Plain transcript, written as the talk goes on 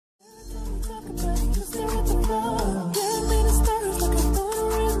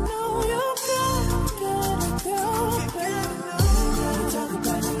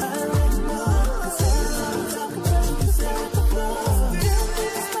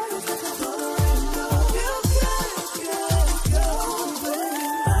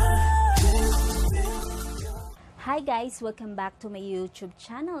guys! Welcome back to my YouTube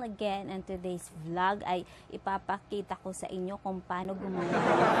channel again, and today's vlog ay ipapakita ko sa inyo kung paano gumawa ng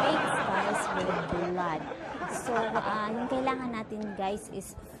fake scars with blood. So, yung kailangan natin guys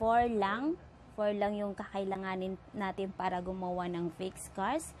is 4 lang. 4 lang yung kakailanganin natin para gumawa ng fake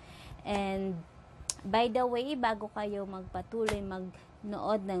scars. And by the way, bago kayo magpatuloy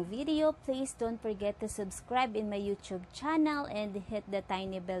magnood ng video, please don't forget to subscribe in my YouTube channel and hit the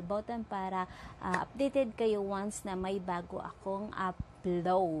tiny bell button para updated kayo once na may bago akong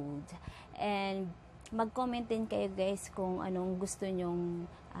upload. And mag-comment din kayo guys kung anong gusto nyong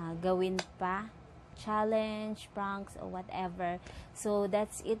gawin pa, challenge, pranks, or whatever. So,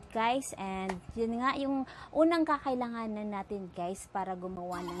 that's it guys. And yun nga, yung unang kakailanganan natin guys para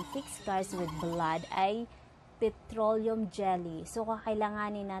gumawa ng fake scars with blood ay petroleum jelly. So,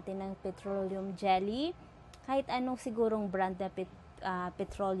 kakailanganin natin ng petroleum jelly. Kahit anong sigurong brand na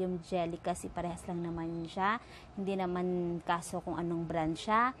petroleum jelly kasi parehas lang naman siya. Hindi naman kaso kung anong brand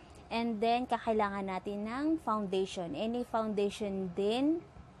siya. And then, kakailangan natin ng foundation. Any foundation din.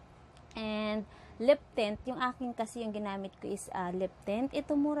 And lip tint, yung akin kasi yung ginamit ko is lip tint.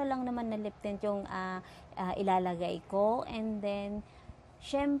 Ito mura lang naman na lip tint yung ilalagay ko. And then,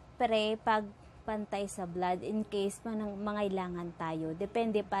 syempre, pag pantay sa blood, in case mangailangan tayo,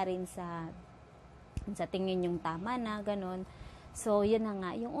 depende pa rin sa tingin yung tama na, ganun. So, yun na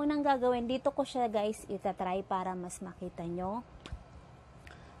nga. Yung unang gagawin, dito ko siya guys, itatry para mas makita nyo.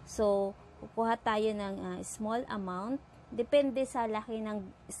 So, kukuha tayo ng small amount. Depende sa laki ng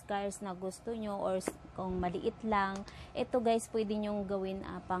scars na gusto nyo or kung maliit lang. Ito guys, pwede nyo gawin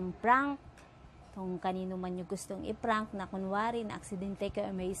pang prank. Kung kanino man nyo gustong i-prank na kunwari na aksidente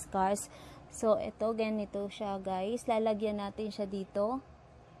kayo may scars. So, ito, ganito siya guys. Lalagyan natin siya dito.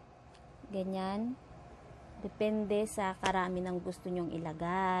 Ganyan. Depende sa karami ng gusto nyong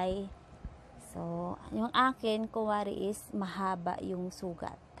ilagay. So, yung akin, kunwari is mahaba yung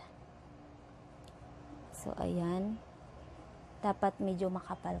sugat. So, ayan. Dapat medyo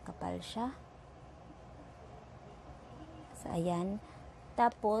makapal-kapal siya. So, ayan.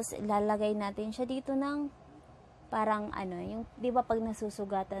 Tapos, lalagay natin siya dito ng parang yung, di ba pag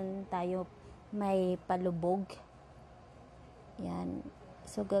nasusugatan tayo, may palubog. Yan.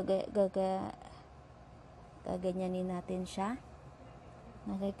 So, gaganyanin natin siya.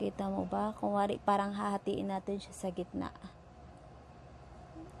 Nakikita mo ba? Kung wari, parang hahatiin natin siya sa gitna.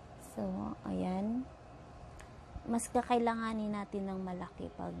 So, ayan. Mas kakailanganin natin ng malaki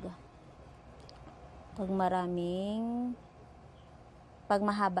pag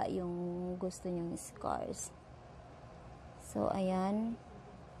mahaba yung gusto nyong scars. So, ayan.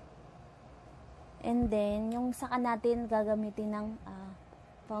 And then, yung saka natin gagamitin ng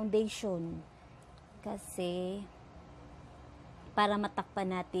foundation. Kasi, para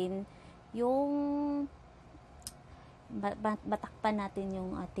matakpan natin yung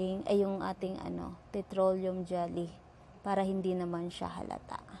ating petroleum jelly para hindi naman siya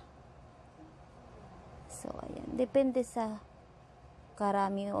halata. So, ayan. Depende sa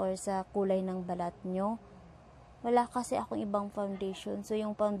karami or sa kulay ng balat nyo. Wala kasi akong ibang foundation. So,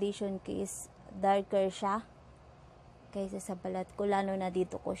 yung foundation ko is darker siya kaysa sa balat ko. Lalo na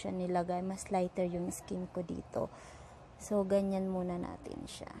dito ko siya nilagay. Mas lighter yung skin ko dito. So, ganyan muna natin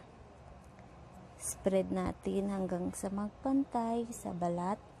siya. Spread natin hanggang sa magpantay sa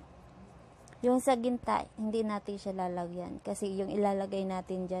balat. Yung sa ginta, hindi natin siya lalagyan. Kasi yung ilalagay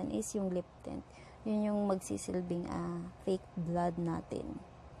natin dyan is yung lip tint. Yun yung magsisilbing fake blood natin.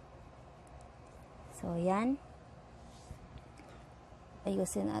 So, yan.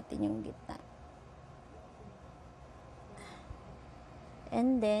 Ayusin natin yung gitna.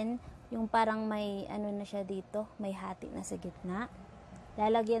 And then, yung parang may na siya dito, may hati na sa gitna.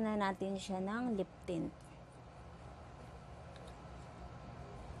 Lalagyan na natin siya ng lip tint.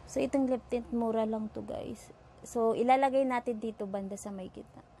 So, itong lip tint, mura lang to guys. So, ilalagay natin dito banda sa may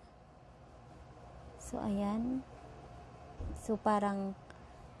gitna. So, ayan. So, parang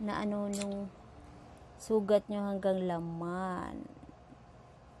nung sugat nyo hanggang laman.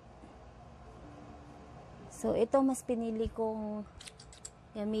 So, ito mas pinili kong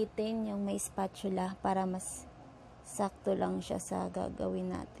gamitin yung may spatula para mas sakto lang siya sa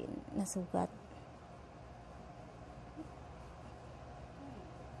gagawin natin na sugat.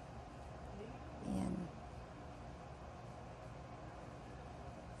 Ayan.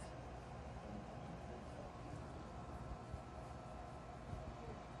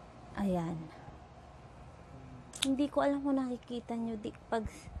 Ayan. Hindi ko alam kung nakikita nyo pag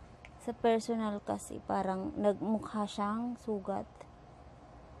sa personal kasi parang nagmukha siyang sugat.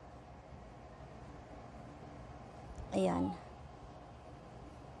 Ayan.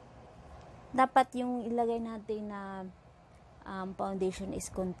 dapat yung ilagay natin na foundation is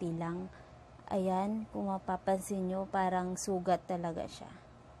konti lang. Ayan, kung mapapansin nyo, parang sugat talaga siya.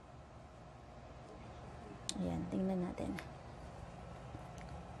 Ayan, tingnan natin.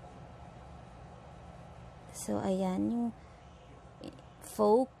 So, ayan, yung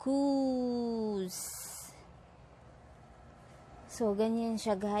focus. So, ganyan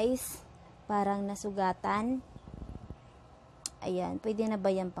siya, guys. Parang nasugatan. Ayan, pwede na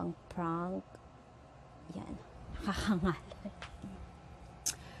ba yan pang prank? Ayan, kakangal.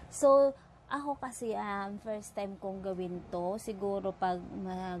 So, ako kasi, first time kong gawin to. Siguro pag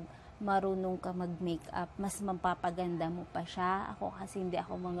marunong ka mag-makeup, mas mapapaganda mo pa siya. Ako kasi hindi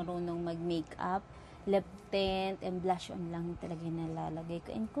ako marunong mag-makeup. Lip tint and blush on lang talaga nalalagay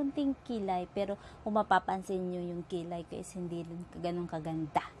ko. And kunting kilay, pero kung mapapansin nyo yung kilay ko is hindi ganun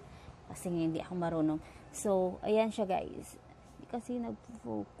kaganda. Kasi nga hindi ako marunong. So, ayan siya, guys. Kasi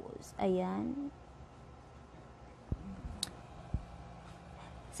nag-focus. Ayan.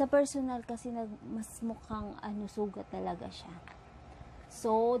 Sa personal kasi mas mukhang sugat talaga siya.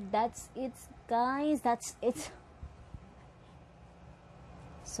 So, that's it, guys. That's it.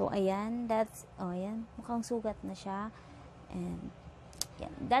 So, ayan. Ayan. Mukhang sugat na siya. And,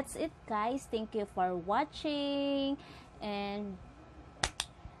 yeah, that's it, guys. Thank you for watching. And,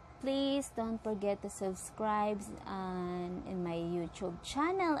 please don't forget to subscribe in my YouTube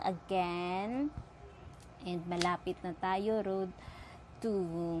channel again. And, malapit na tayo. Road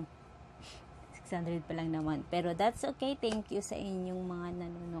to 600 pa lang naman. Pero, that's okay. Thank you sa inyong mga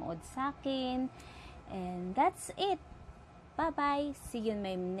nanonood sa akin. And, that's it. Bye-bye. See you in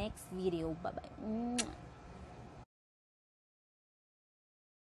my next video. Bye-bye.